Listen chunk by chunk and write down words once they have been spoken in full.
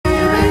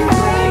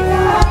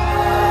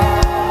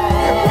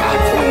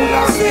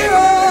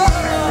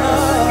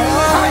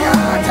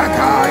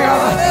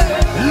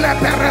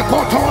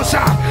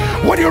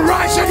Would you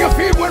rise on your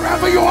feet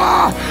wherever you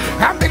are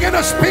and begin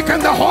to speak in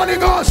the Holy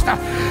Ghost?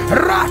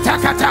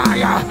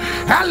 Ratakataya,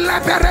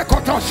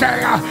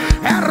 Eleberekotosea,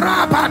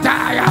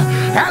 Erabadaya,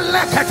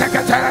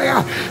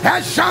 Eleketekataya,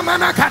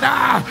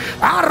 Eshamanakada,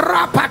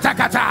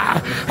 Arapatakata,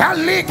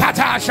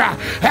 Elikatasha,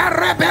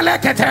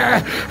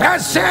 Erebelekete,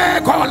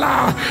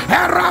 Ezegola,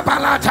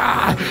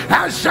 Erabalata,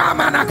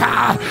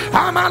 Eshamanaka,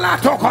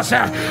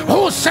 Amalatokose,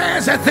 who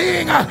says a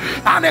thing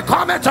and it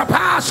cometh to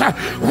pass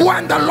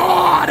when the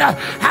Lord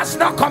has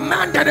not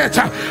commanded it.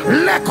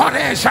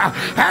 Lekoresha,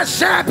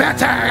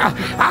 Ezebete,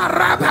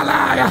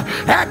 Arabalaya,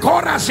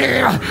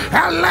 Ekorasi,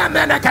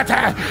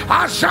 Elemenekete,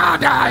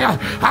 Ashadaya,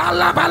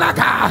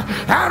 Alabalaka,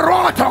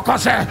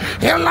 Erotokose,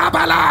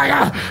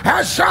 Ilabalaya,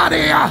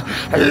 Eshadia.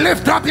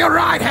 Lift up your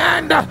right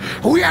hand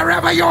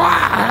wherever you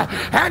are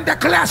and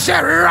declare, say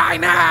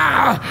right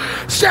now,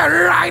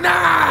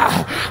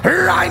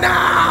 right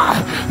now,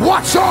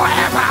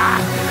 whatsoever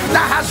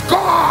that has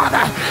gone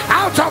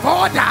out of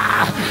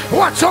order,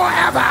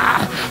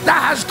 whatsoever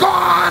that has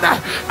gone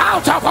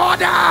out of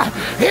order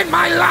in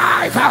my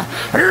life,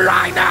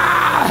 right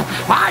now,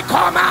 I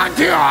command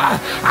you,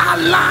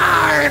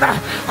 align,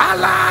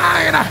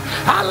 align,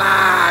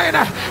 align,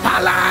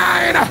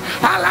 align,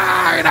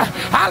 align,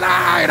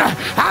 align,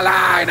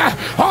 align.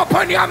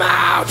 Open your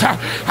mouth.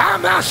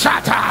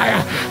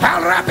 Amasatai,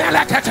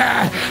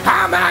 Rebelekete,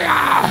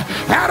 Amaya,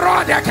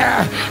 Erodeke,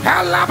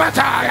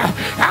 Elabataya,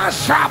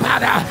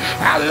 Ashabada,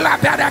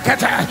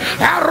 Elabedekete,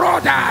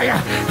 Erodaya,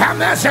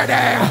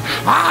 Emesede,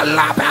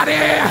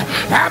 Alabade,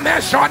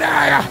 Emesode,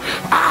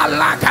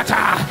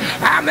 Alakata,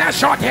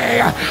 Emesode,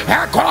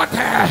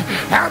 Ekote,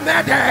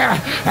 Emede,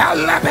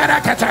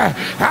 Elabedekete,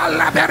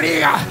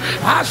 Elaberia,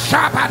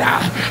 Ashabada,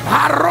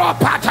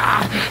 Aropata,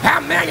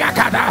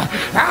 Emeyakada,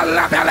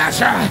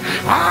 Elabelesha,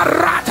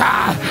 Arata,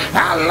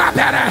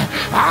 Elabere,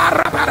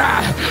 Arabara,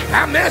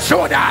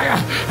 Emesudaya,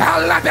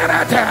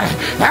 Elaberete,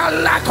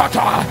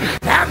 Elakoto,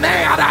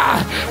 Emeada,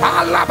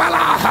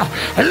 Alabala.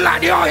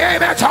 Let your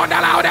amen sound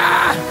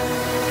louder.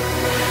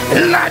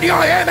 Let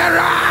your amen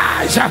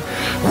rise.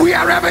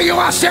 Wherever you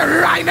are, say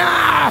right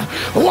now,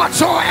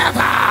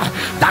 whatsoever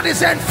that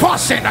is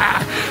enforcing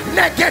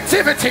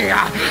negativity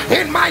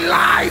in my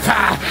life,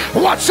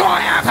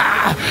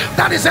 whatsoever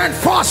that is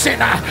enforcing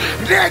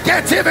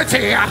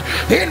negativity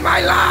in my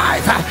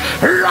life,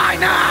 right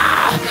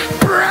now,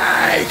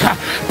 break,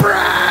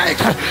 break,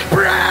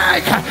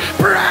 break,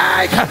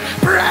 break,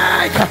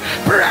 break,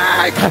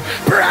 break,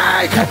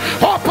 break.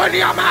 Open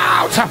your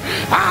mouth.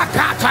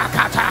 Akata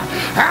kata,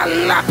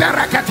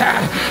 elaberekete,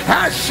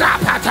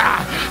 shapata,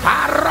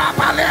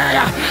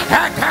 arabalea,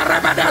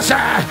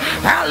 ekerebedese,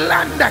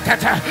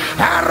 elendekete,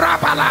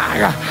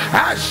 erabalaya,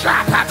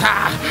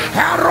 shapata,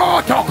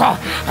 erotoko,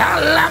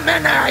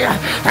 elemenea,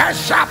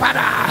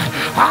 shapada,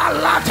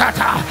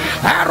 alatata,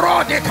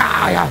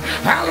 erodikaya,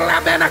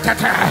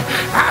 elemenekete,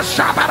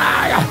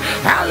 shabaraya,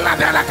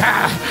 elebeleke,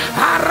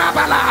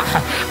 arabala,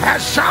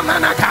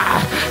 shamanaka,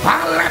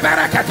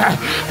 aleberekete.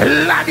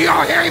 Let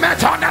your amen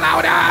turn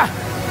louder.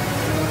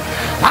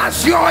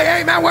 As your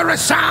amen will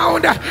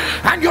resound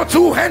and your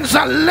two hands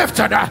are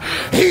lifted,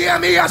 hear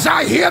me as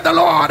I hear the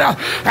Lord.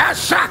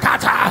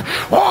 Shakata,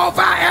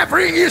 over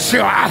every issue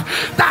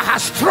that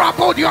has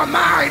troubled your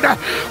mind,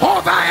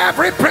 over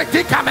every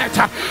predicament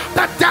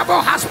the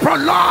devil has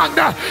prolonged.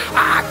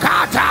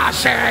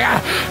 Akatashe,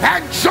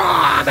 and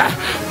John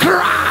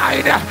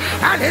cried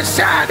and he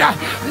said,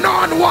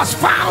 none was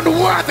found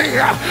worthy,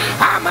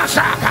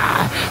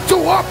 Amashaka, to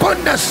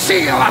open the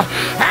seal.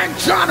 And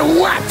John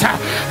wept,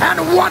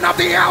 and one of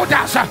the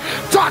elders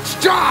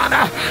touched John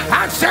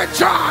and said,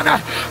 John,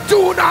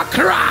 do not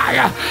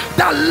cry.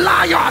 The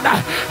Lion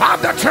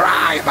of the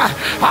tribe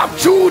of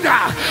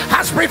Judah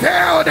has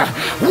prevailed.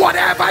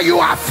 Whatever you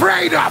are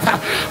afraid of,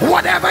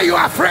 whatever you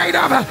are afraid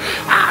of,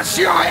 as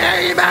your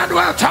amen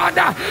will turn,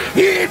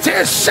 it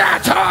is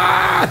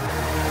settled.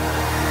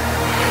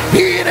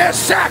 It is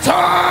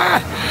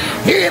settled.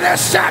 It is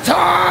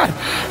settled.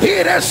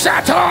 It is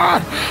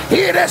settled.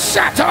 It is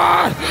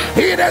settled.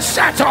 It is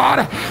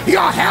settled.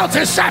 Your health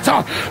is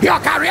settled. Your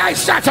career is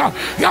settled.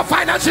 Your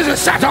finances is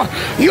settled.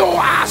 You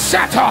are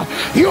settled.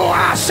 You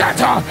are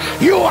settled.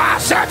 You are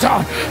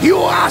settled. You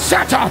are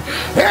settled.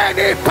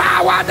 Any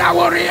power that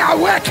will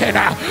reawaken,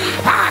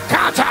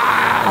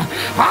 Akata,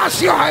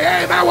 as your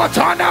amen will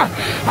turn,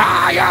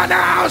 I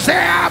announce they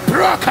are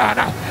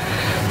broken.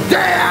 They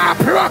are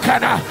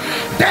broken.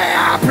 They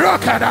are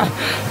broken.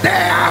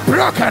 They are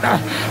broken.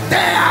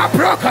 They are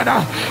broken.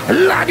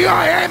 Let your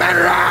amen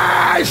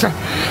rise.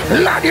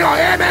 Let your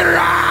amen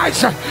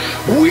rise.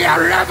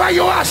 Wherever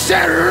you are,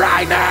 say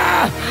right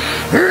now.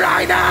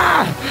 Right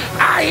now,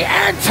 I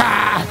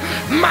enter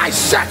my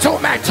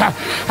settlement.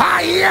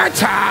 I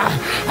enter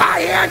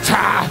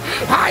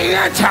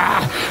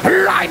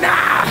right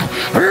now.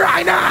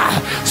 Right now,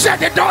 say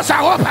the doors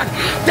are open.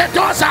 The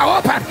doors are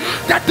open.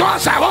 The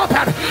doors are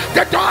open.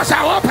 The doors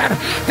are open.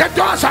 The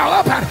doors are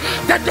open.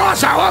 The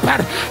doors are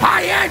open.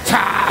 I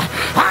enter.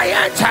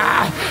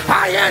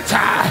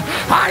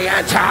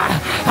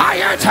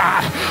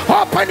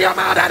 Open your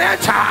mouth and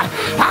enter.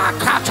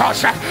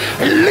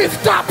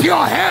 Lift up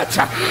your head,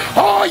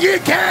 all ye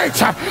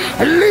gates.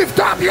 Lift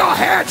up your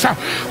head,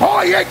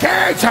 all ye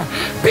gates.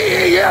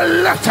 Be ye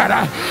lifted.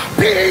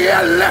 Be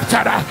ye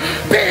lifted.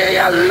 Be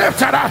ye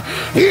lifted.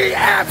 Ye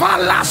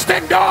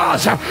everlasting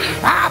doors.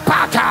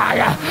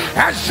 Apataya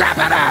and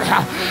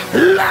Zabadiah.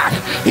 Let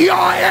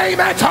your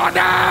amen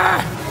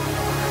thunder.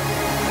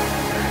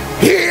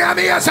 Hear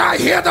me as I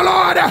hear the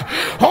Lord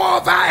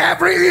over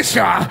every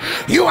issue.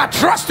 You are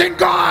trusting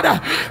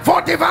God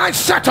for divine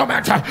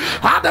settlement.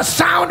 At the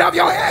sound of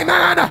your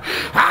amen,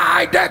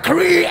 I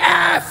decree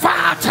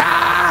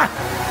Ephata,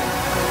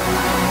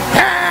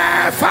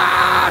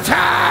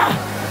 Ephata,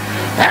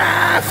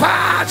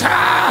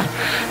 Ephata,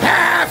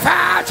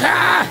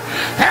 Ephata,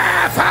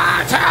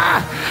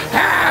 Ephata,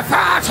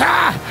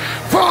 Ephata.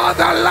 For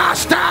the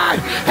last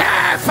time,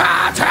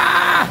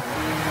 Ephata.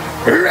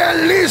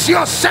 Release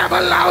yourself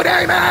aloud,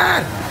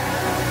 amen.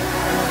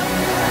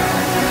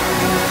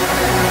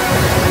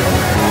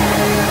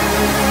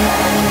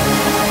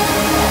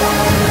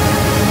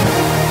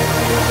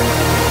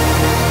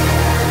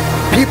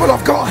 People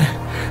of God,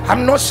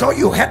 I'm not sure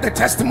you heard the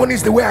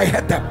testimonies the way I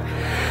heard them.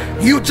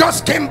 You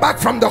just came back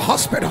from the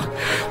hospital.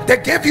 They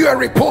gave you a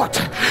report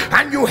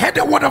and you had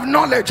a word of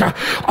knowledge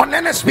on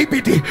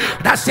NSPPD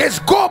that says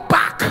go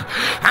back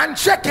and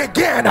check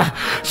again.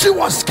 She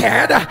was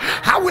scared.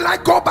 How will I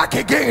go back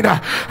again?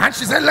 And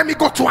she said, let me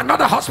go to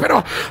another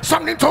hospital.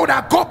 Something told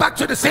her, go back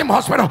to the same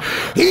hospital.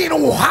 In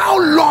how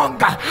long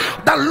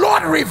the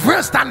Lord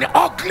reversed an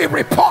ugly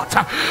report.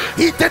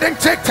 He didn't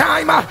take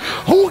time.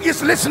 Who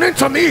is listening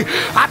to me?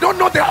 I don't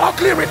know the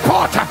ugly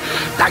report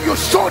that you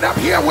showed up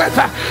here with.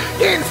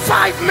 In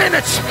 5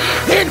 minutes,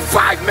 in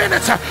 5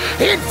 minutes,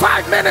 in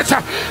 5 minutes,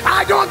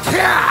 I don't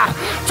care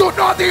to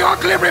know the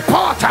ugly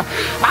report.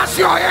 As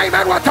your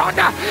amen was on,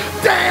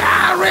 they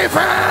are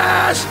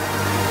reversed.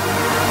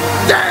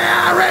 They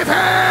are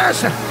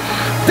reversed.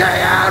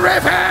 They are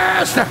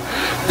reversed.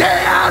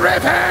 They are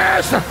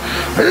reversed.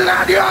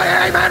 Let your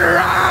amen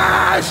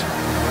rise.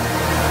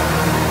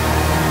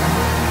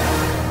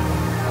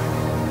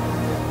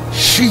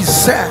 She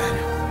said,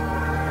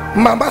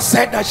 Mama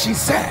said that she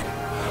said,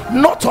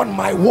 not on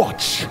my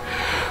watch,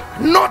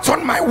 not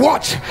on my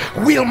watch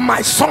will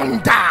my son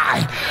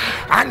die.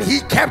 And he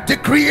kept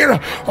decreeing,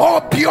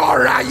 oh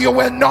Peora, you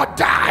will not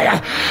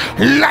die.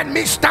 Let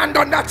me stand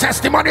on that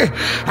testimony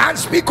and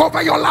speak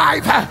over your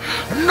life.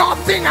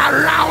 Nothing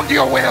around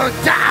you will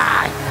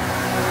die.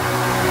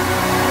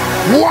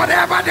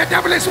 Whatever the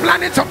devil is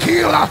planning to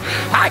kill,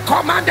 I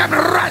command them,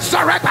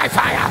 resurrect by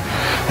fire.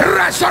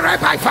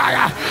 Resurrect by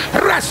fire.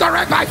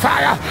 Resurrect by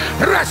fire.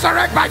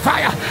 Resurrect by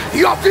fire.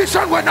 Your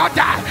vision will not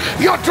die.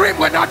 Your dream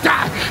will not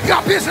die.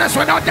 Your business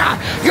will not die.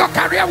 Your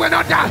career will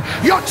not die.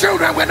 Your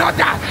children will not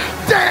die.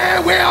 They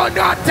will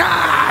not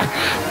die.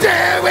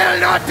 They will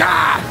not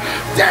die.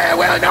 They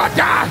will not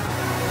die.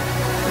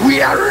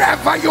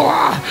 Wherever you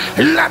are,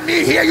 let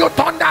me hear you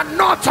thunder,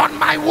 not on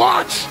my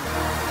watch.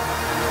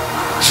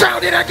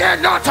 Shout it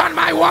again, not on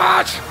my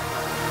watch.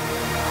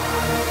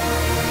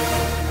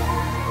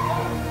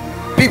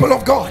 People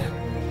of God,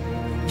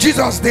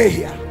 Jesus Day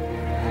here.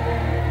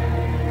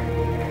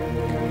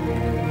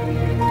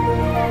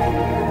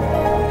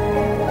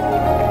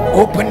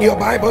 Open your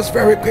Bibles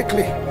very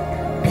quickly,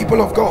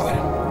 people of God.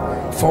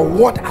 For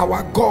what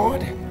our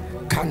God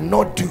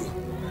cannot do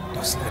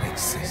does not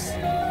exist.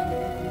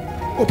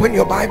 Open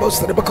your Bibles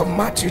to the book of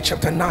Matthew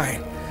chapter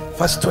 9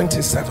 verse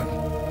 27.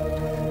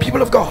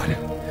 People of God,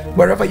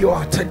 wherever you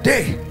are,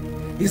 today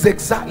is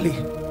exactly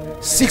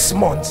 6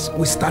 months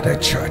we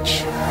started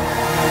church.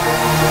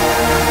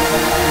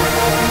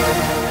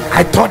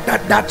 I thought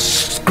that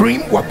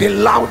scream would be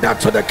louder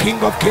to the King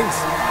of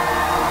Kings.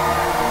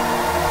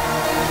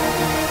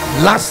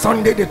 Last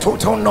Sunday, the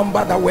total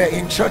number that were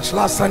in church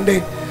last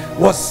Sunday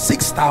was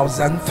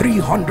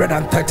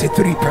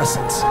 6,333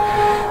 persons.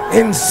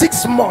 In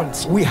 6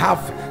 months we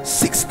have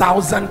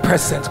 6,000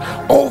 persons,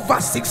 over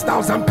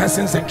 6,000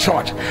 persons in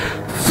church.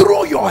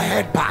 Throw your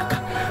head back,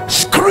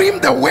 scream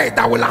the way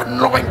that will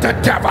anoint the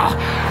devil.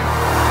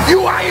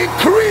 You are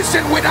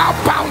increasing without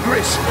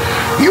boundaries.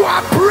 You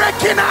are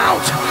breaking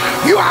out.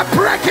 You are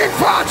breaking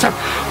forth.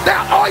 The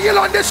oil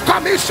on this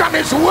commission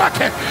is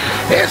working.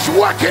 It's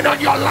working on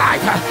your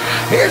life.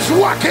 It's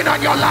working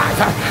on your life.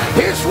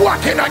 It's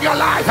working on your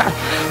life.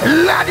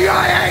 Let your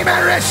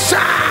amen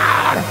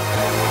resound.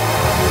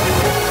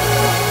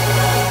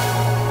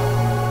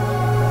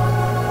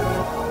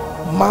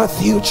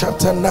 Matthew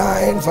chapter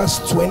 9 verse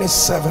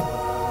 27.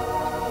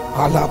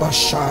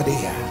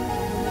 Alabashadia.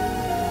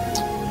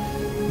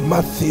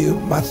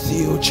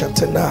 Matthew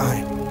chapter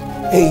 9.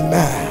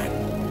 Amen.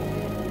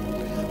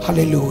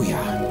 Hallelujah.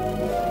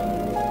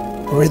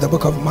 Read the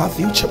book of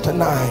Matthew chapter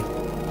 9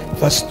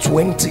 verse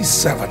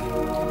 27.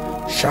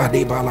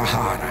 Shadi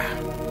Balahara.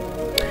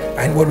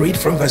 And we'll read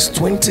from verse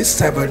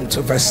 27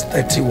 to verse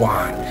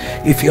 31.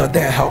 If you're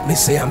there, help me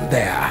say I'm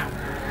there.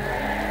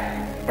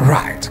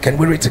 Right, can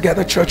we read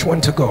together, church? One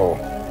to go.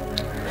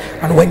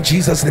 And when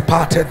Jesus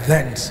departed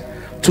thence,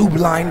 2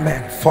 blind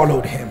men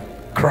followed him,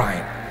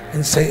 crying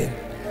and saying,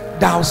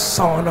 Thou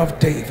son of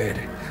David,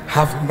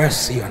 have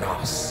mercy on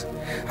us.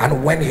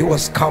 And when he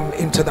was come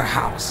into the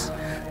house,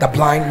 the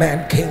blind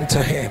man came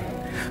to him,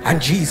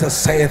 and Jesus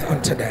saith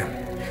unto them,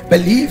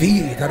 Believe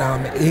ye that I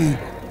am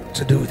able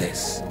to do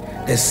this?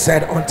 They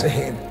said unto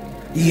him,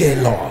 Yea,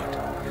 Lord.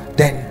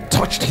 Then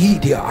touched he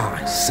their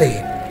eyes,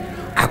 saying,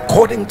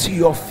 According to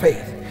your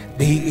faith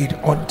be it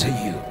unto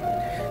you.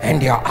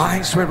 And their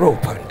eyes were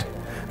opened,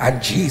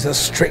 and Jesus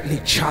straitly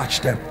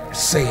charged them,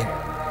 saying,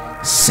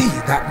 See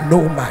that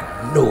no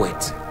man know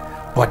it.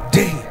 But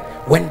they,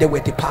 when they were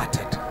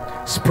departed,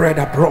 spread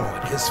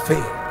abroad his fame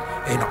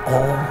in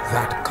all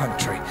that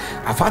country.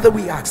 Father,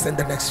 we ask in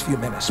the next few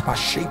minutes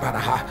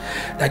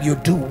that you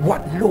do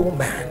what no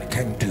man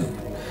can do.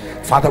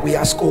 Father, we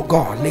ask, oh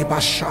God,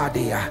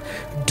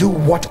 do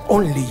what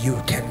only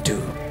you can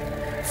do.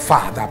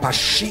 Father,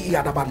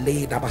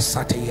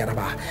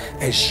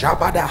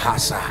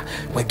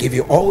 we give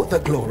you all the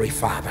glory,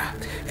 Father.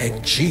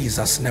 In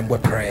Jesus' name we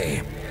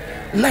pray.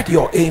 Let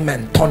your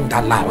amen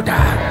thunder louder.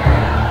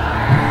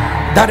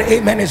 That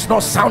amen is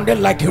not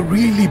sounding like you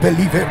really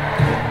believe it.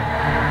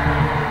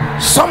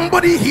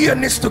 Somebody here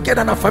needs to get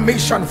an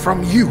affirmation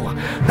from you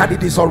that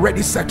it is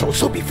already settled.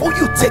 So before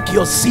you take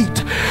your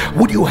seat,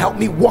 would you help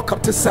me walk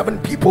up to 7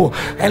 people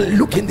and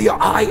look in their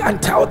eye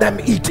and tell them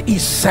it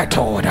is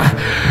settled?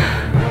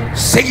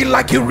 Say it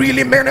like you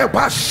really mean it.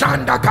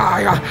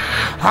 Bashandakaya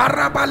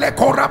Arabale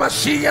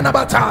Korabashi and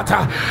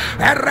Abatata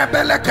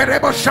Erebele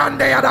Kerebo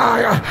Shande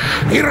Adaya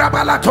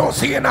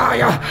Irabalatosi and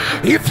Aya.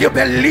 If you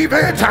believe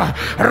it,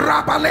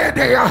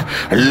 Rabaledea,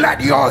 let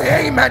your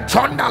amen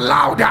thunder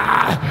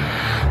louder.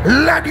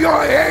 Let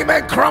your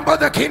amen crumble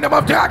the kingdom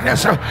of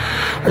darkness.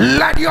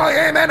 Let your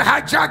amen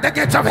hijack the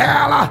gates of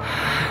hell.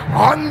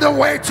 On the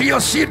way to your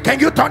seat, can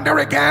you thunder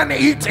again?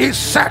 It is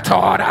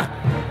settled.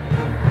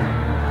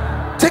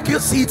 Take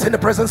your seats in the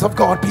presence of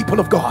God, people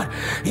of God.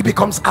 It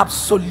becomes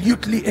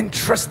absolutely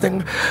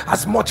interesting,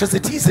 as much as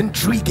it is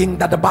intriguing,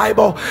 that the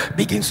Bible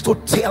begins to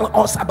tell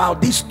us about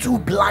these 2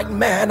 blind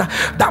men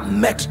that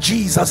met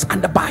Jesus.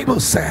 And the Bible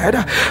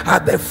said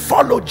they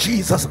followed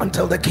Jesus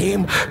until they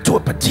came to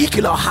a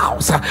particular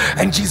house,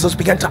 and Jesus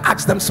began to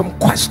ask them some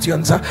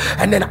questions,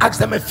 and then asked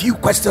them a few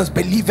questions.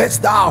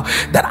 Believest thou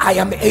that I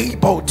am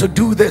able to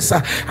do this?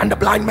 And the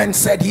blind men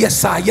said, Yes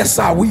sir, yes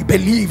sir, we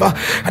believe.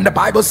 And the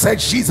Bible said,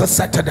 Jesus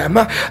said to them,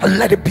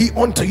 Let it be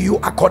unto you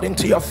according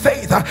to your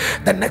faith.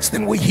 The next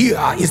thing we hear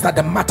is that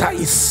the matter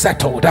is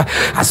settled.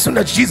 As soon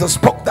as Jesus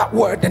spoke that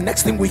word, the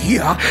next thing we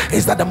hear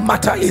is that the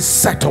matter is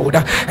settled.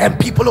 And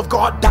people of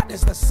God, that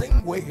is the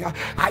same way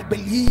I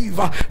believe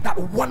that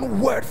one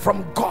word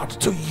from God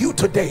to you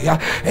today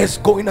is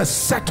going to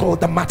settle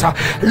the matter.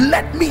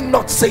 Let me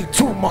not say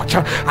too much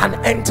and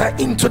enter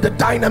into the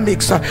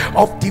dynamics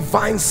of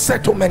divine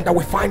settlement that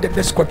we find in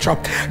the scripture.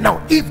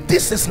 Now, if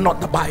this is not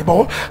the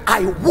Bible,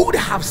 I would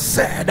have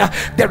said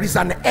there is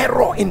an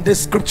error in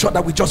this scripture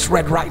that we just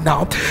read right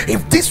now.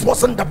 If this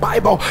wasn't the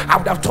Bible, I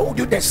would have told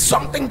you there's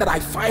something that I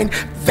find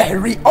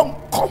very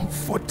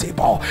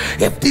uncomfortable.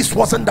 If this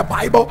wasn't the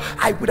Bible,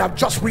 I would have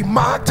just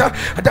remarked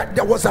that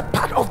there was a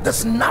part of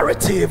this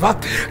narrative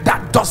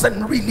that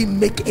doesn't really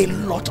make a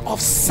lot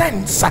of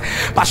sense.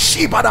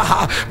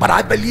 But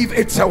I believe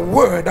it's a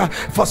word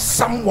for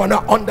someone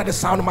under the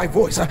sound of my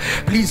voice.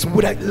 Please,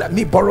 would I let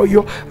me borrow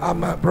you,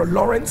 Bro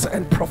Lawrence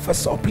and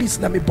Professor? Please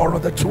let me borrow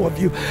the 2 of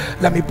you.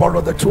 Let me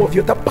borrow the 2 of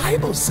you. The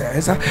Bible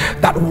says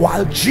that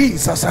while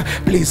Jesus,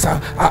 please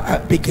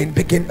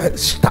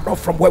start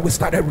off from where we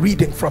started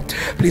reading from.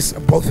 Please,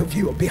 both of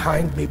you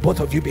behind me,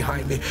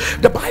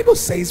 the Bible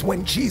says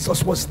when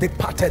Jesus was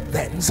departed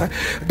thence,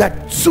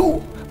 that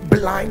 2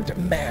 blind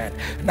men,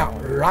 now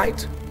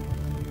right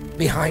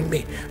behind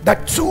me,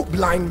 that 2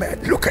 blind men,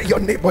 look at your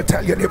neighbor,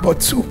 tell your neighbor,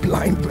 2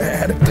 blind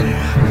men.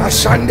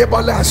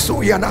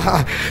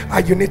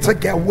 You need to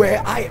get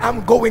where I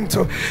am going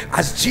to.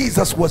 As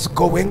Jesus was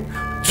going,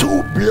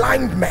 2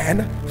 blind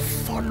men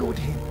followed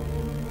him.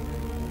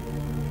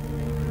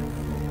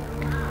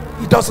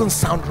 It doesn't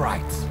sound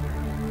right.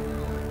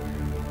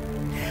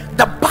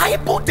 The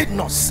Bible did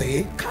not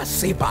say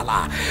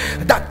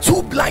that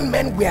 2 blind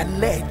men were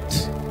led.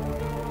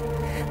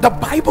 The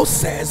Bible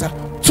says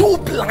 2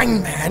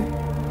 blind men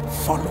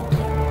followed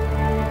him.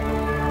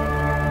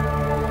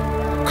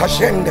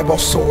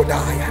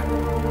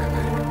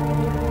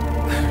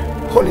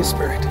 Holy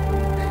Spirit,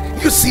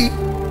 you see,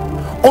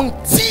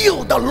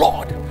 until the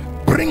Lord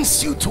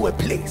brings you to a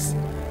place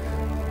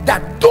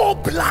that though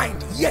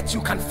blind, yet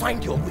you can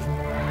find your way.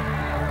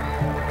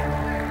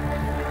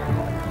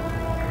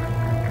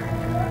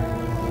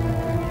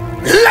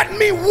 Let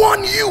me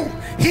warn you,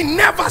 he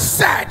never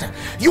said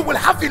you will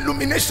have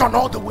illumination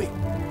all the way.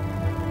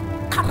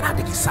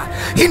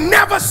 He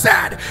never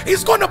said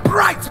he's going to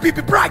be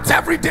bright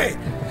every day.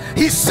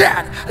 He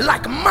said,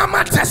 like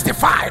Mama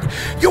testified,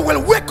 you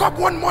will wake up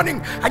one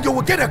morning and you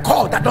will get a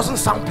call that doesn't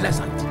sound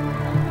pleasant.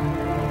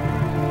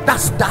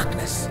 That's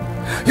darkness.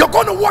 You're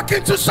going to walk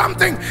into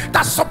something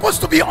that's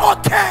supposed to be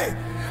okay,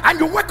 and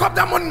you wake up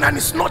that morning and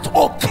it's not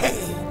okay.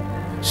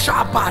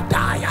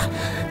 Shabadaya.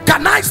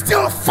 Can I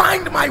still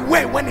find my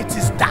way when it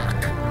is dark?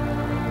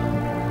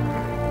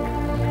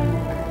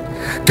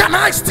 Can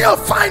I still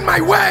find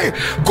my way?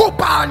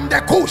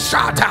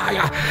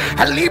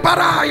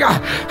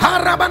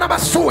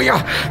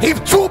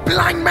 If two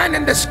blind men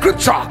in the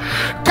scripture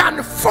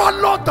can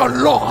follow the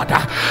Lord,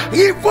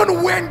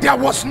 even when there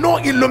was no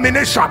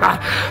illumination,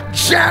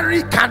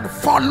 Jerry can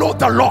follow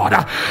the Lord.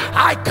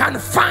 I can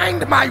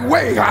find my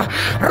way.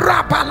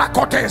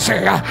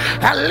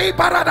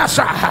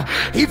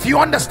 If you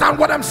understand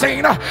what I'm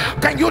saying,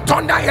 can you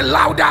turn that a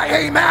louder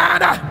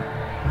amen?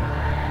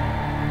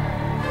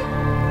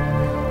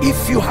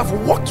 If you have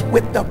walked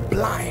with the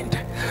blind,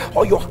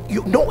 or you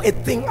know a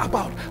thing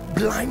about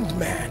blind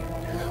men,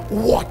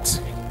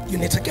 what you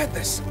need to get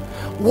this,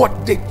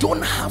 what they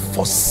don't have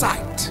for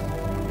sight,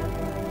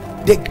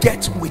 they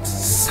get with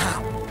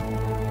sound.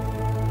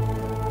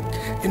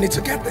 You need to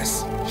get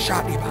this.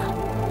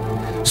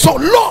 Shadiba. So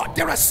Lord,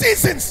 there are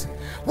seasons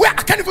where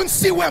I can't even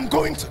see where I'm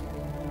going to,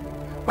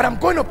 but I'm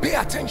going to pay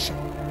attention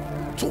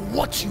to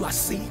what you are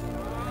seeing.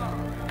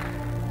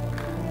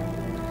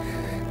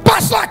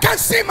 Pastor, I can't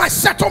see my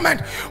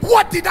settlement.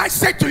 What did I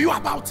say to you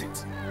about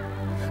it?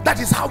 That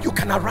is how you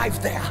can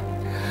arrive there.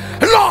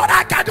 Lord,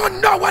 I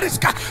don't know what is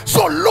going.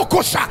 So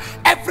Lokosha,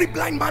 every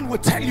blind man will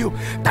tell you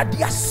that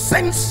their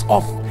sense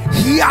of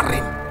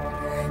hearing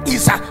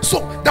is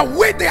so the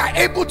way they are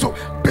able to.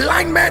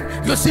 Blind men,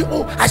 you see,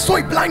 oh, I saw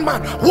a blind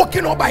man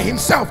walking all by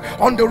himself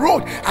on the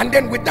road, and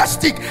then with that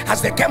stick,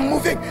 as they kept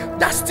moving,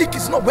 that stick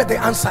is not where the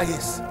answer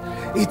is.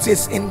 It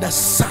is in the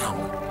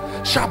sound.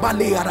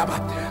 Shabale Araba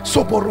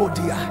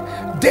Soborodia.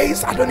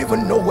 Days I don't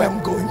even know where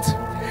I'm going to.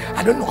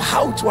 I don't know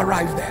how to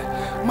arrive there.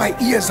 My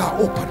ears are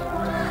open,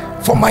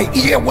 for my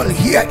ear will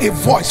hear a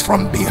voice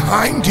from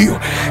behind you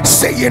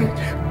saying,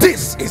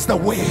 this is the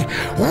way,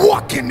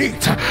 walk in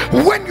it.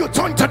 When you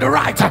turn to the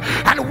right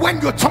and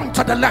when you turn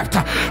to the left,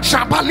 there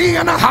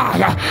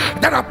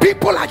are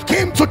people I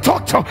came to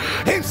talk to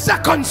in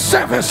second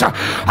service,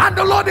 and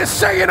the Lord is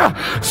saying,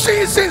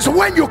 seasons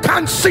when you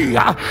can't see,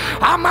 watch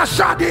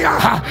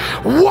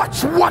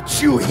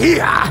what you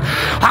hear.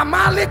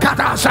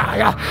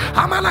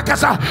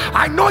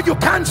 I know you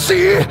can't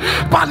see,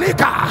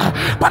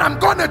 but I'm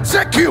gonna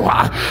take you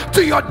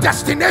to your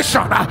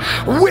destination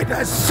with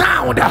a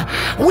sound,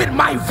 with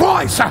my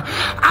voice,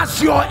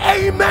 as your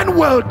amen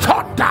will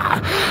thunder.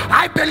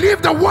 I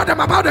believe the word I'm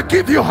about to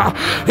give you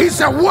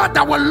is a word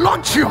that will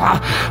launch you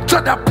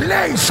to the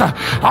place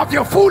of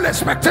your full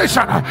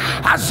expectation,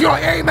 as your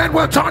amen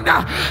will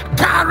thunder.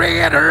 Carry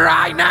it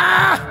right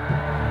now.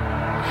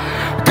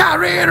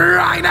 Carry it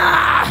right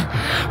now.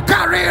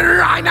 Carry it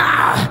right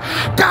now.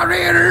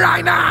 Carry it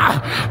right now.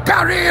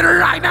 Carry it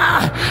right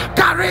now.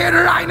 Carry it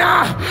right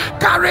now.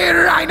 Carry it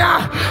right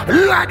now.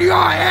 Let your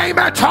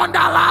amen thunder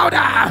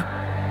louder.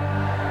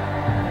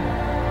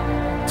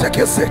 Take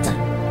your seat.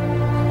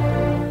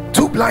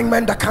 Two blind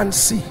men that can't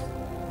see,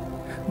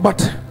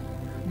 but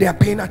they are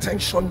paying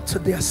attention to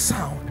their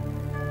sound.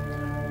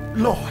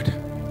 Lord,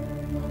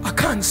 I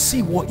can't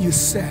see what you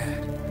said,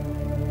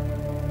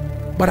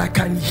 but I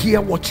can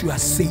hear what you are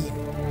saying.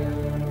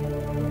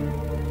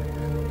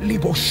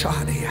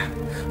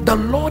 The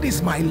Lord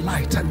is my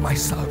light and my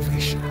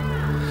salvation.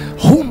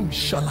 Whom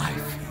shall I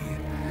fear?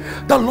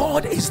 The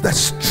Lord is the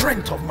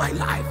strength of my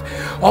life.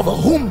 Of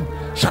whom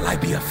shall I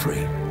be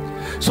afraid?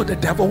 So the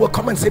devil will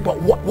come and say, but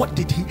what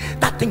did he,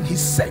 that thing he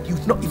said,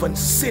 you've not even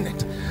seen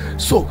it.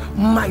 So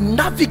my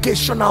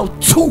navigational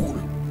tool,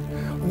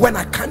 when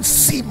I can't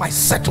see my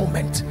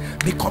settlement,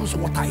 becomes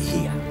what I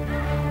hear.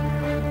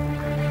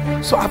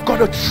 So I've got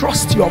to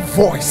trust your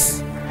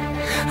voice.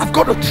 I've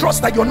got to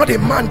trust that you're not a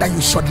man that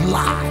you should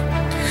lie.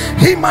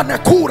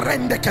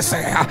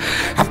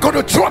 I've got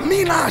to draw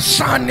Mina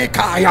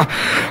Shanikaya.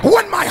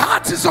 When my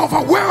heart is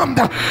overwhelmed,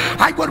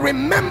 I will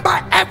remember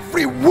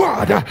every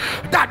word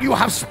that you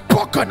have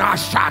spoken.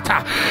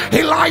 Ashata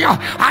Elijah,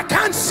 I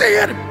can't see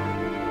it,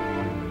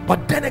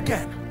 but then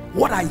again,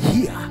 what I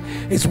hear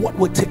is what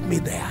will take me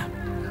there.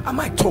 Am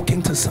I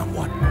talking to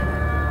someone?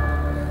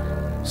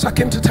 So I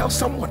came to tell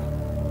someone,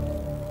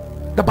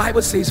 the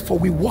Bible says, for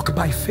we walk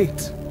by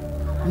faith,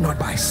 not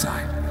by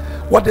sight.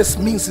 What this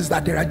means is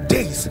that there are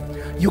days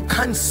you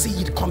can't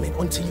see it coming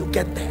until you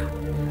get there.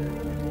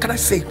 Can I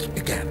say it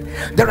again?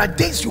 There are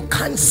days you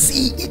can't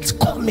see it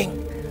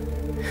coming.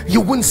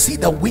 You wouldn't see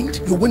the wind,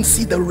 you wouldn't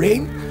see the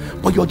rain,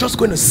 but you're just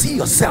going to see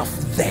yourself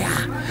there.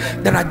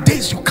 There are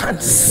days you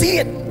can't see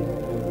it.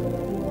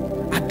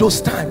 At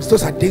those times,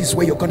 those are days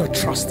where you're going to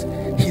trust.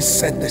 He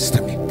said this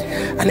to me.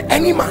 And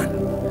any man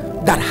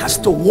that has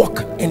to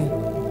walk in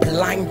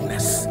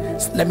blindness,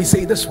 let me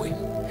say it this way,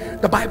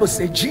 the Bible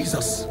says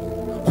Jesus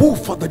who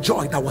for the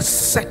joy that was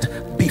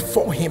set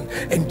before him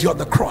endured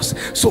the cross.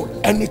 So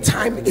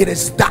anytime it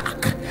is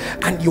dark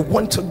and you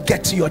want to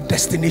get to your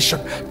destination,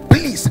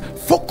 please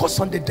focus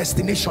on the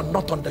destination,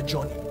 not on the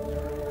journey.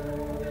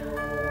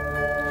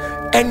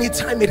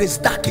 Anytime it is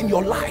dark in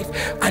your life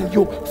and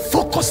you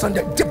focus on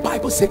the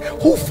Bible says,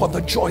 who for the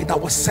joy that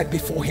was set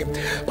before him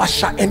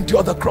shall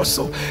endure the cross.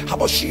 So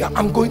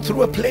I'm going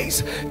through a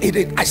place,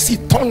 I see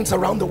thorns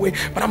around the way,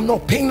 but I'm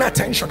not paying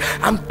attention.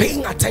 I'm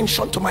paying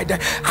attention to my day.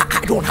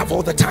 I don't have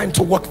all the time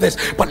to work this,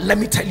 but let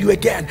me tell you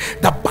again,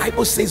 the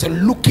Bible says,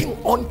 looking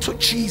unto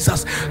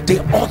Jesus,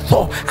 the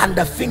author and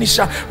the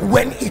finisher.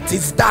 When it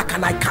is dark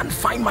and I can't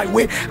find my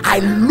way, I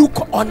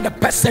look on the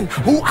person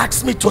who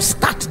asked me to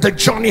start the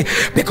journey,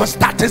 because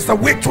that is the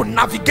way to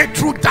navigate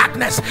through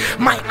darkness.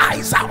 My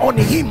eyes are on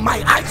him.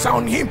 My eyes are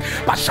on him.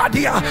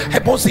 Bashadia,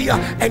 Hebozia,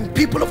 and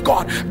people of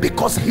God,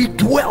 because he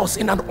dwells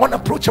in an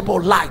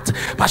unapproachable light.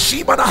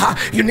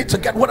 Bashibadaha, you need to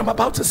get what I'm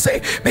about to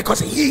say,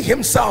 because he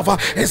himself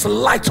is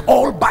light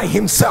all by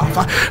himself.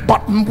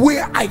 But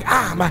where I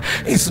am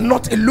is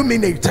not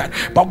illuminated.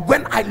 But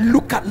when I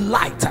look at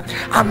light,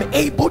 I'm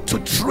able to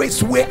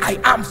trace where I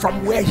am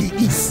from where he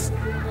is.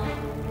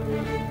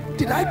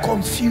 Did I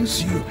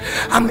confuse you?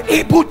 I'm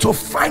able to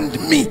find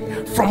me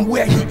from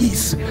where he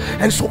is.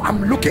 And so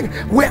I'm looking,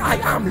 where I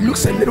am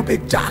looks a little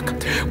bit dark,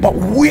 but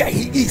where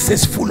he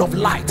is full of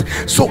light.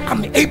 So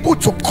I'm able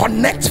to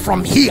connect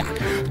from here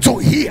to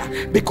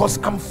here because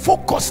I'm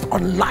focused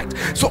on light.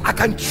 So I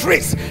can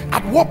trace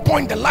at what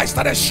point the light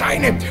started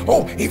shining.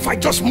 Oh, if I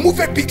just move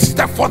a big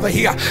step further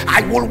here,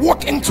 I will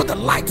walk into the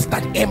light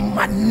that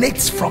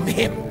emanates from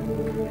him.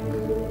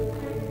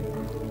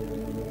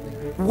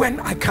 When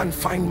I can't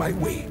find my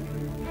way,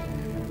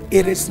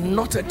 it is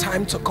not a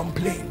time to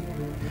complain.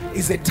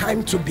 It's a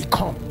time to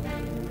become.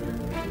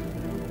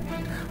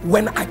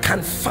 When I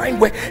can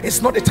find where,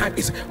 it's not a time,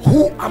 it's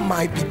who am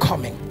I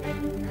becoming?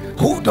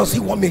 Who does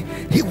he want me?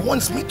 He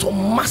wants me to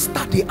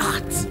master the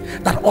art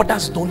that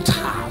others don't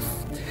have.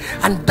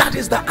 And that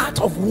is the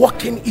art of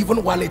walking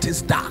even while it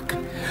is dark.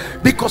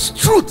 Because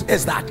truth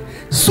is that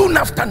soon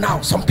after now,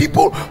 some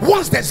people,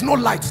 once there's no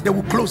light, they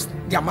will close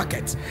their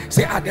markets.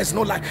 Say, there's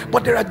no light.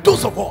 But there are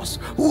those of us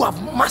who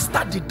have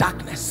mastered the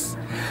darkness.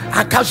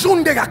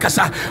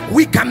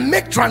 We can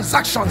make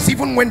transactions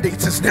even when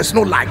there's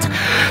no light,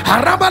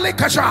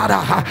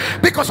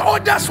 because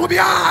others will be,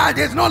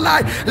 there's no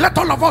light, let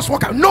all of us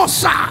walk out. No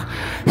sir,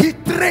 he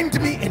trained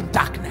me in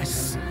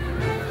darkness.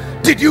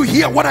 Did you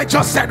hear what I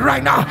just said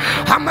right now?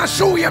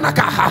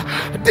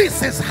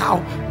 This is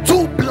how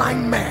two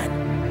blind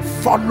men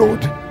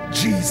followed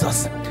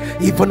Jesus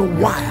even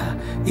while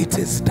it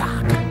is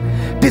dark.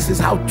 This is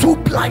how two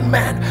blind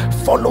men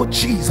followed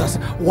Jesus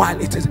while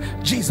it is.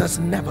 Jesus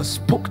never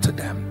spoke to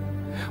them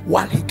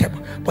while he kept,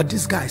 but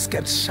these guys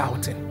kept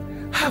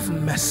shouting, have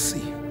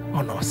mercy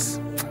on us.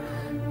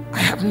 I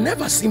have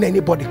never seen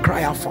anybody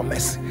cry out for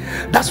mercy.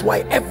 That's why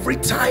every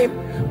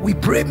time we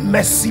pray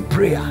mercy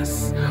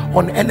prayers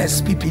on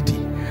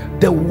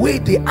NSPPD, the way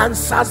the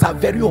answers are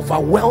very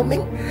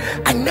overwhelming.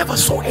 I never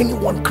saw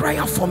anyone cry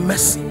out for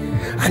mercy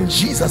and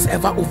Jesus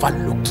ever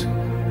overlooked.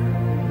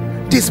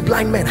 This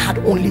blind man had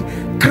only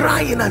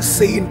crying and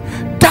saying,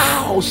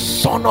 thou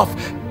son of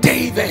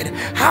David,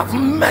 have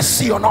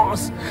mercy on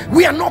us.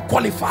 We are not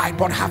qualified,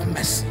 but have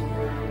mercy.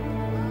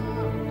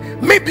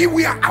 Maybe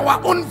we are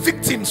our own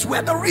victims. We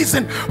are the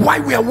reason why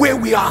we are where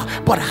we are,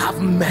 but have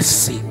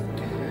mercy.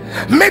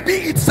 Maybe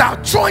it's our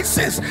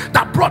choices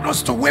that brought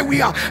us to where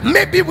we are.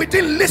 Maybe we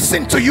didn't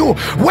listen to you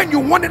when you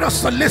wanted us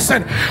to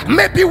listen.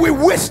 Maybe we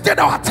wasted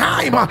our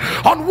time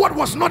on what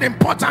was not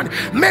important.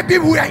 Maybe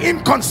we are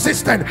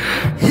inconsistent.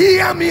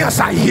 Hear me as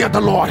I hear the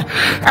Lord.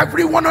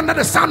 Everyone under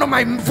the sound of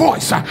my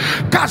voice,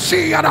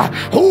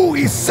 who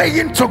is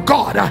saying to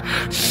God,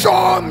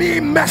 show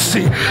me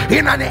mercy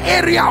in an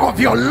area of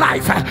your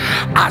life,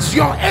 as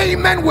your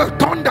amen will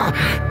thunder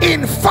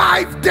in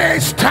 5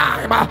 days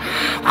time.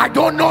 I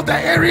don't know the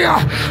area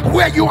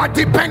where you are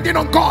depending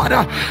on God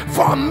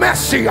for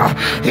mercy.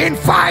 In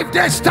 5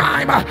 days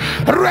time,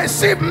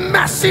 receive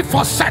mercy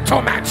for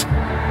settlement.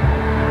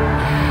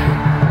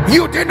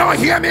 You did not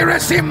hear me.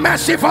 Receive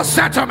mercy for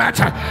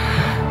settlement.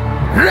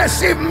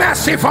 Receive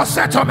mercy for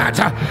settlement.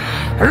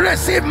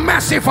 Receive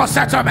mercy for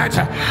settlement.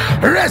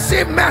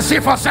 Receive mercy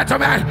for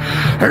settlement.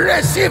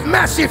 Receive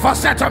mercy for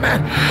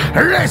settlement.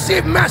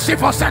 Receive mercy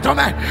for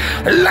settlement.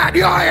 Let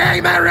your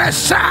amen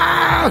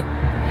resound.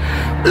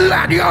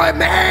 Let your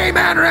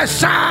amen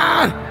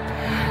resound.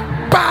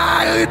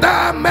 By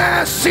the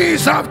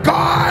mercies of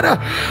God,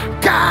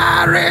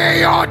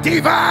 carry your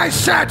divine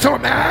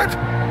settlement.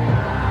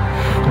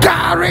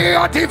 Carry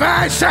your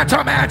divine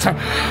settlement.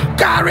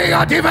 Carry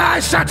your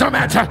divine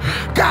settlement.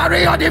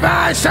 Carry your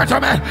divine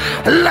settlement.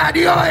 Let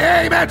your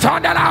amen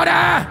turn the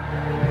louder.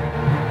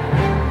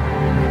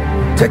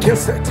 Take your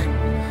seat.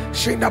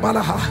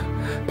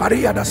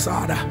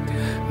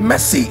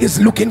 Mercy is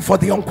looking for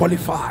the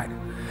unqualified.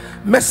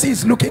 Mercy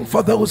is looking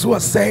for those who are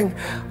saying,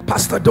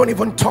 Pastor, don't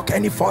even talk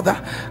any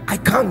further. I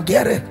can't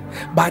get it.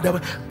 By the way,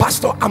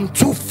 Pastor, I'm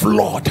too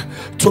flawed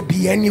to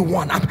be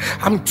anyone.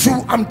 I'm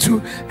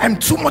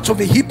too much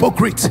of a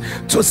hypocrite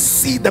to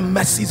see the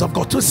mercies of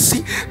God, to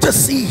see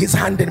his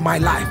hand in my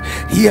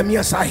life. Hear me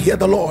as I hear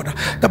the Lord.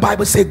 The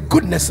Bible says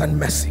goodness and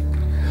mercy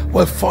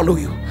will follow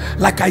you.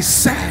 Like I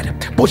said,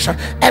 Busha,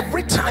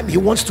 every time he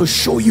wants to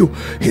show you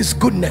his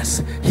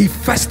goodness, he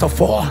first of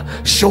all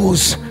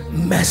shows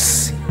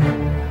mercy,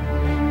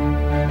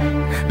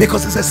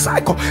 because it's a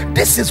cycle.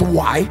 This is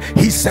why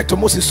he said to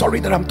Moses, sorry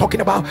that I'm talking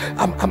about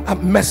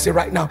mercy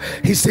right now.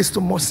 He says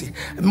to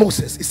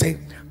Moses, he said,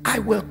 I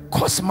will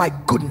cause my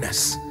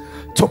goodness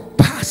to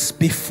pass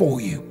before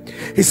you.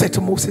 He said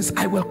to Moses,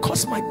 I will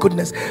cause my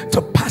goodness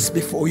to pass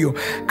before you,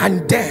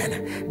 and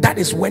then that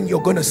is when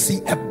you're going to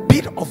see a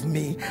bit of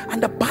me.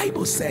 And the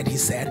Bible said, he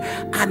said,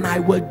 and I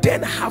will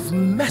then have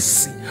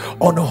mercy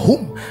on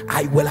whom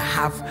I will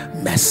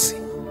have mercy.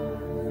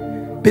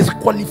 The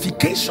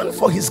qualification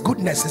for his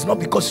goodness is not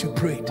because you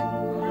prayed.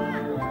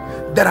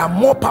 There are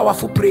more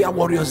powerful prayer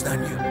warriors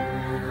than you.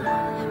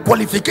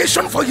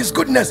 Qualification for his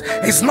goodness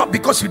is not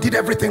because you did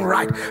everything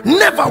right.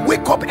 Never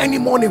wake up any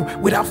morning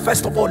without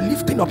first of all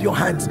lifting up your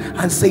hands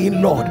and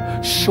saying, Lord,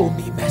 show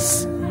me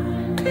mercy.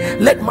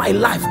 Let my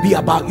life be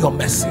about your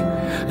mercy.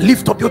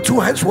 Lift up your two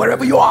hands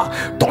wherever you are.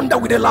 Thunder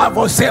with a loud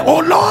voice. Say, oh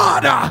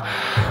Lord,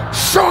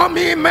 show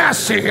me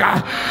mercy.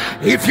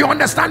 If you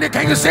understand it,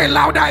 can you say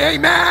louder,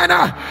 amen?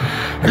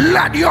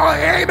 Let your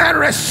amen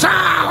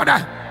resound.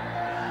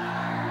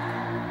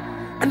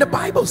 And the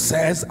Bible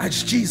says,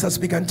 as Jesus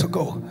began to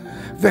go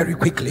very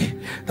quickly,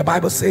 the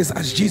Bible says,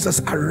 as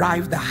Jesus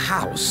arrived at the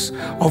house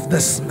of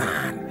this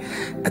man,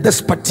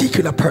 this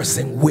particular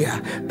person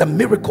where the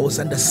miracles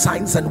and the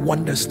signs and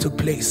wonders took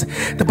place,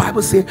 the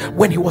Bible says,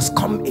 when he was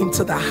come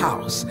into the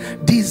house,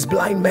 these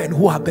blind men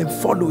who have been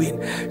following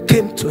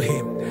came to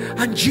him,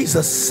 and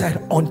Jesus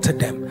said unto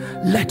them,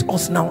 let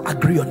us now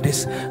agree on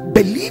this.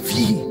 Believe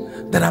ye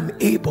that I'm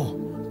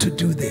able to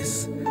do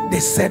this? They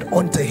said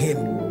unto him,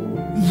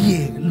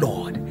 yea,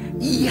 Lord.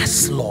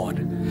 Yes, Lord.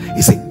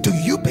 He said, do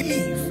you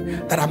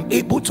believe that I'm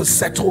able to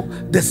settle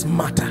this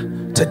matter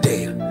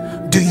today?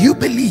 Do you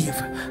believe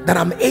that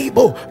I'm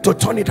able to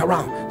turn it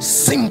around?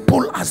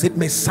 Simple as it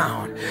may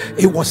sound,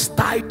 it was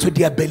tied to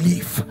their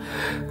belief.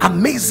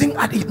 Amazing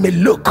as it may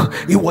look,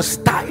 it was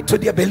tied to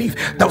their belief.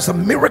 There was a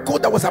miracle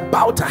that was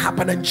about to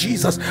happen, and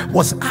Jesus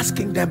was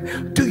asking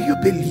them, do you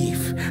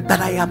believe that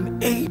I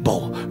am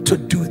able to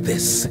do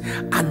this?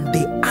 And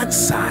they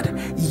answered,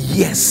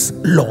 yes,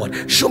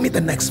 Lord. Show me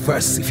the next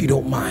verse if you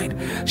don't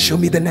mind. Show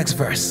me the next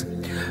verse.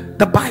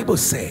 The Bible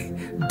says,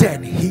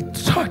 then he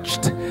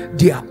touched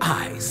their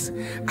eyes,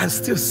 and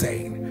still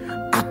saying,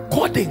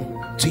 according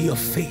to your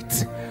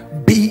faith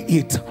be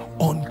it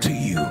unto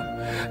you.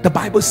 The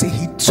Bible says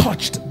he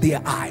touched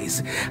their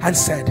eyes and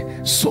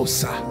said, so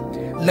sir,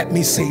 let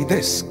me say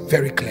this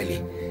very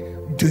clearly.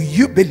 Do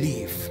you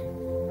believe?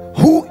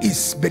 Who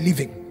is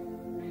believing?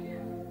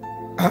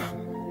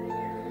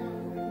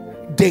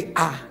 They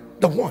are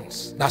the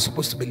ones that are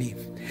supposed to believe.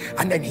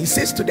 And then he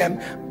says to them,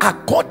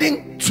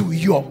 according to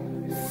your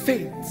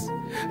faith,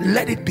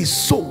 let it be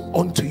so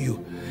unto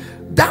you.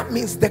 That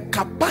means the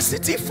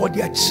capacity for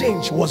their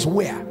change was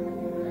where?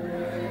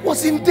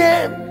 Was in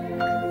them.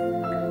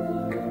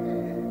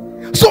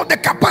 So the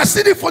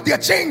capacity for their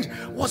change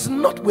was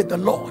not with the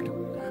Lord,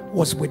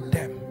 was with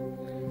them.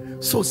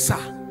 So sir,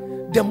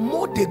 the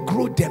more they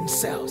grow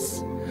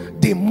themselves,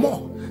 the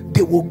more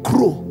they will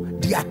grow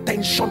the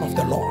attention of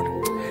the Lord.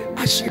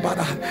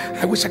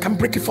 I wish I can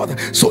break it further.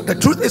 So the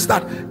truth is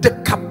that the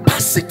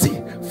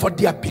capacity for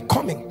their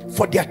becoming,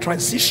 for their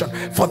transition,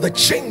 for the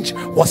change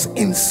was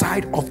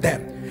inside of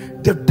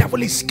them. The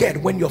devil is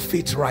scared when your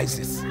faith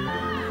rises.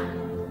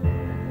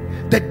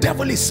 The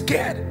devil is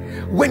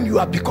scared when you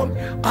are become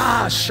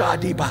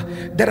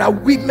Shadiba. There are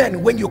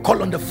women, when you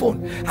call on the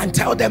phone and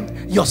tell them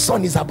your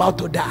son is about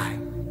to die,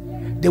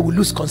 they will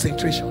lose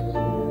concentration.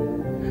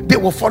 They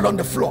will fall on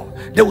the floor.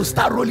 They will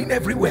start rolling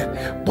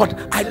everywhere. But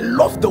I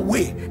love the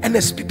way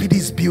NSPPD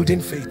is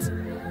building faith.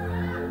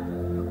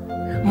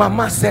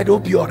 Mama said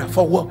Obiora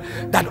for what?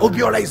 That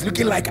Obiora is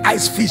looking like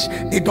ice fish.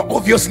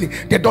 Obviously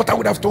the daughter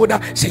would have told her,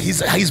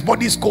 his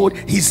body is cold,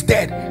 he's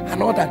dead,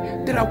 and all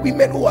that. There are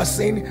women who are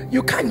saying,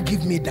 you can't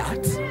give me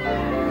that.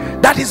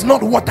 That is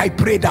not what I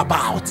prayed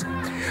about.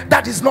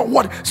 That is not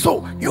what.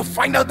 So you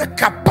find out the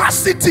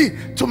capacity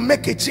to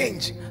make a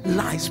change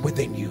lies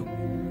within you.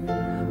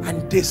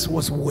 And this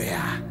was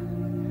where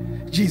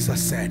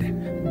Jesus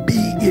said, be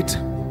it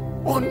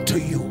unto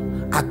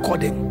you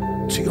according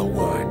to your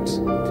words.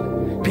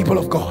 People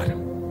of God,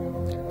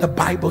 the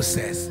Bible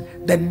says,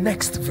 the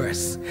next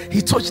verse,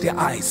 he touched their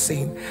eyes,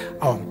 saying,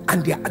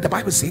 the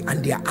Bible says,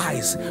 and their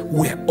eyes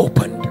were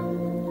opened.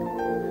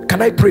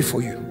 Can I pray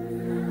for you?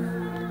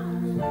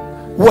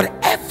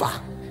 Whatever,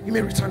 you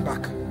may return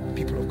back,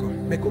 people of God,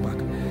 may go back.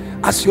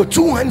 As your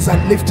two hands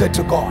are lifted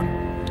to God,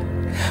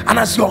 and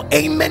as your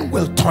amen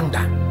will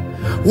thunder,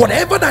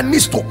 whatever that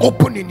needs to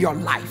open in your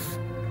life,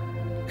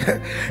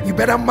 You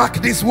better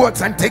mark these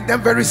words and take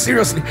them very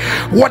seriously.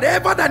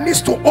 Whatever that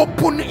needs to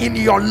open in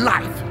your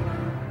life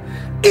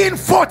in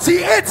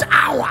 48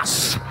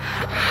 hours,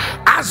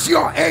 as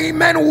your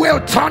amen will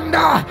thunder,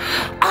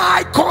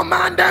 I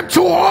command them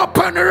to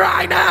open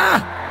right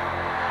now.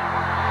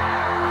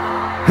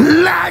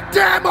 Let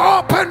them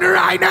open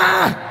right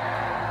now.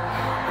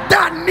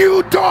 That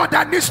new door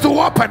that needs to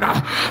open,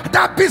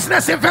 that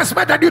business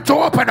investment that needs to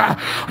open,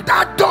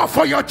 that door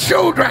for your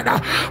children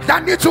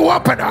that needs to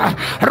open,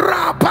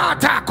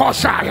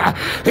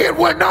 it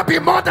will not be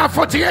more than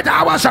 48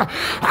 hours.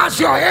 As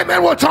your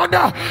amen will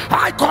thunder,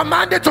 I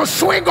command it to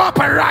swing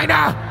open right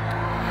now.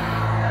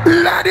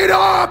 Let it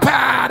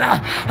open.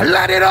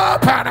 Let it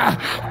open.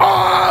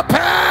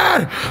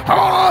 Open.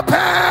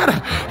 Open.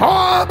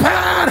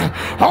 Open.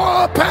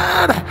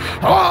 Open.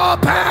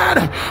 Open.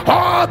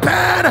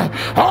 Open.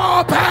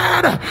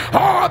 Open.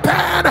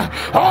 Open.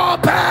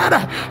 Open.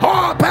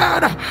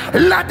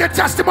 Open. Let the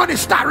testimony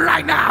start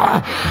right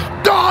now.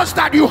 Doors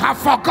that you have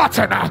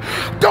forgotten.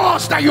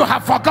 Doors that you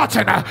have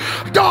forgotten.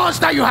 Doors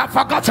that you have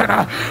forgotten.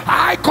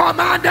 I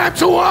command them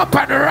to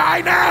open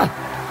right now.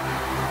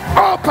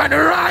 Open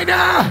right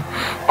now.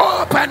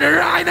 Open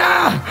right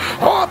now.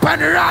 Open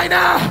right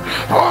now.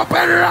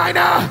 Open right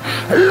now.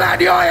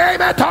 Let your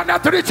amen thunder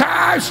 3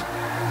 times.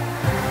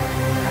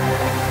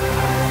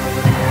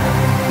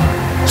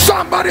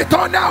 Somebody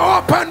thunder,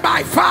 open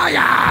by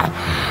fire.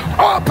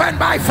 Open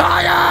by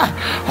fire.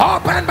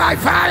 Open by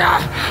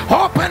fire.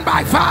 Open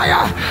by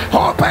fire.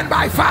 Open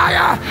by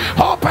fire.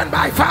 Open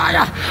by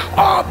fire.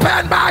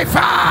 Open by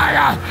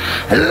fire.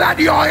 Let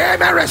your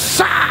amen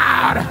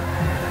resound.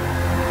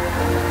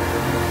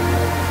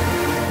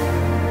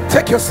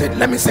 Take your seat.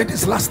 Let me say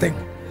this last thing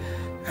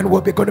and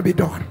we're going to be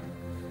done.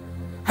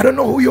 I don't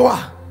know who you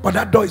are, but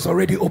that door is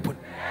already open.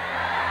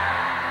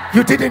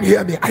 You didn't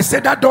hear me. I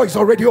said that door is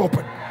already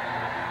open.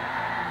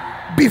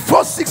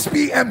 Before 6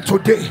 p.m.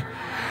 today,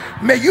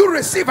 may you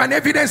receive an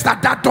evidence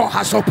that that door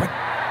has opened.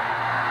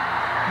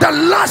 The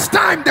last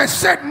time they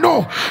said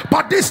no,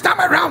 but this time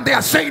around they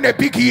are saying a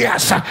big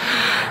yes.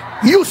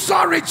 You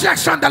saw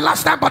rejection the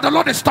last time, but the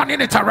Lord is turning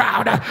it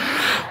around.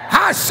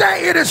 I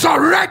say it is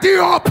already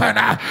open.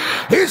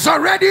 It's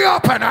already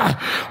open.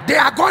 They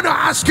are going to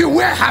ask you,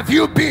 where have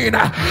you been?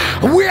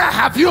 Where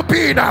have you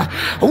been?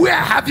 Where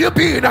have you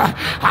been?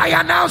 I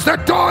announce the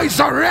door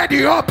is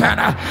already open.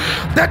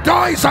 The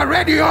door is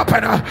already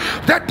open.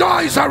 The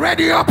door is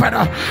already open.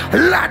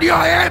 Let your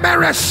amen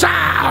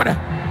resound.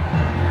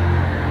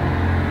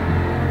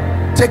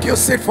 Take your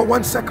seat for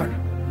 1 second.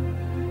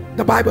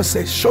 The Bible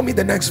says, show me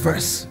the next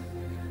verse.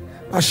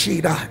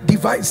 Ashida,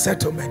 divine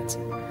settlement.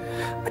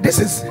 This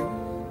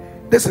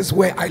is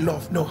where I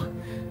love. No,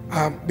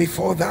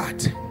 before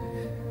that,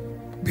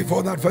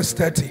 verse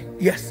 30.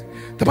 Yes,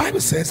 the Bible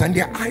says, and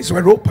their eyes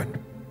were opened,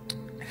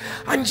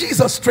 and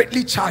Jesus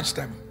straightly charged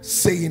them,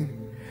 saying,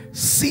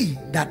 see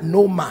that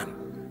no man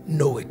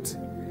know it.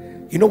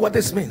 You know what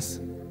this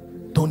means?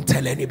 Don't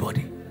tell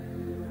anybody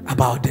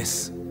about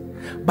this.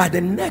 By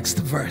the next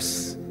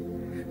verse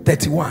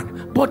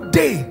 31, but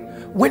they,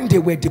 when they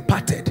were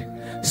departed,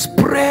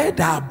 spread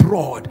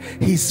abroad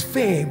his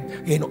fame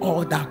in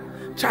all that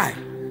child.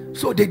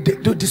 So they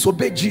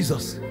disobeyed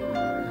Jesus.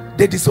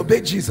 They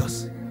disobeyed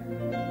Jesus.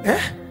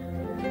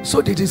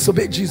 So they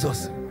disobeyed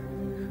Jesus.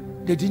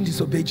 They didn't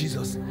disobey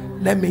Jesus.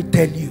 Let me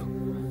tell you.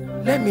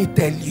 Let me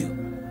tell you.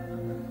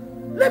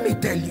 Let me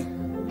tell you.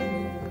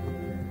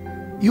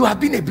 You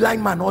have been a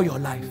blind man all your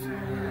life.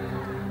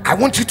 I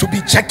want you to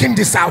be checking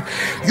this out.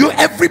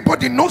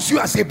 Everybody knows you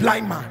as a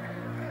blind man.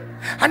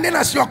 And then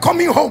as you're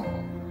coming home,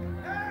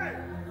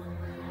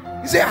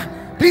 you say,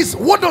 please,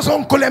 what does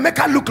Uncle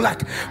Emeka look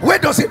like? Where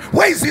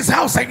is his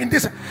house in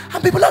this?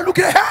 And people are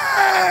looking,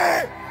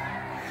 hey!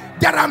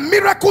 There are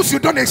miracles you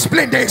don't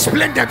explain, they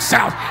explain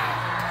themselves.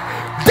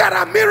 There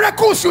are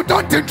miracles you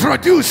don't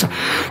introduce.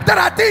 There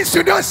are things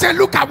you don't say,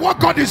 look at what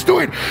God is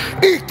doing.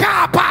 Can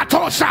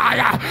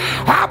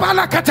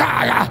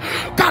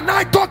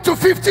I talk to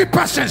 50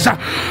 persons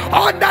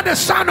under the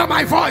sound of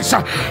my voice?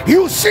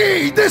 You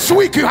see, this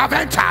week you have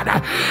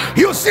entered.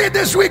 You see,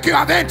 this week you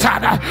have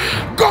entered.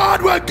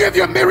 God will give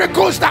you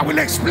miracles that will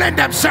explain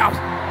themselves.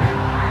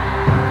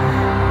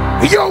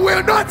 You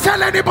will not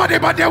tell anybody,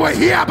 but they will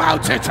hear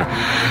about it.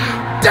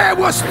 They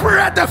will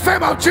spread the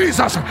fame of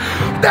Jesus.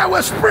 They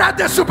will spread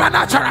the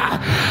supernatural.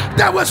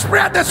 They will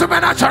spread the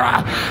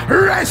supernatural.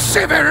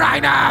 Receive it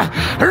right now.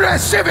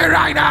 Receive it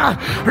right now.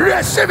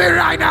 Receive it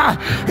right now.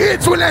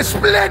 It will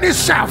explain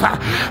itself.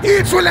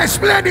 It will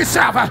explain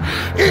itself.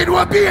 It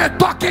will be a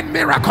talking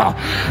miracle.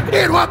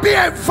 It will be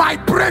a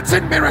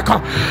vibrating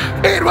miracle.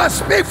 It will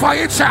speak for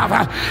itself.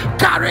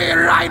 Carry it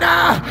right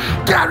now.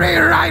 Carry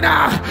it right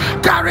now.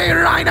 Carry it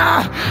right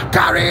now.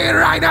 Carry it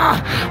right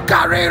now.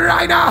 Carry it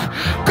right now.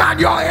 Can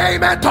you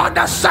amen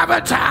thunder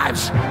 7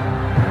 times?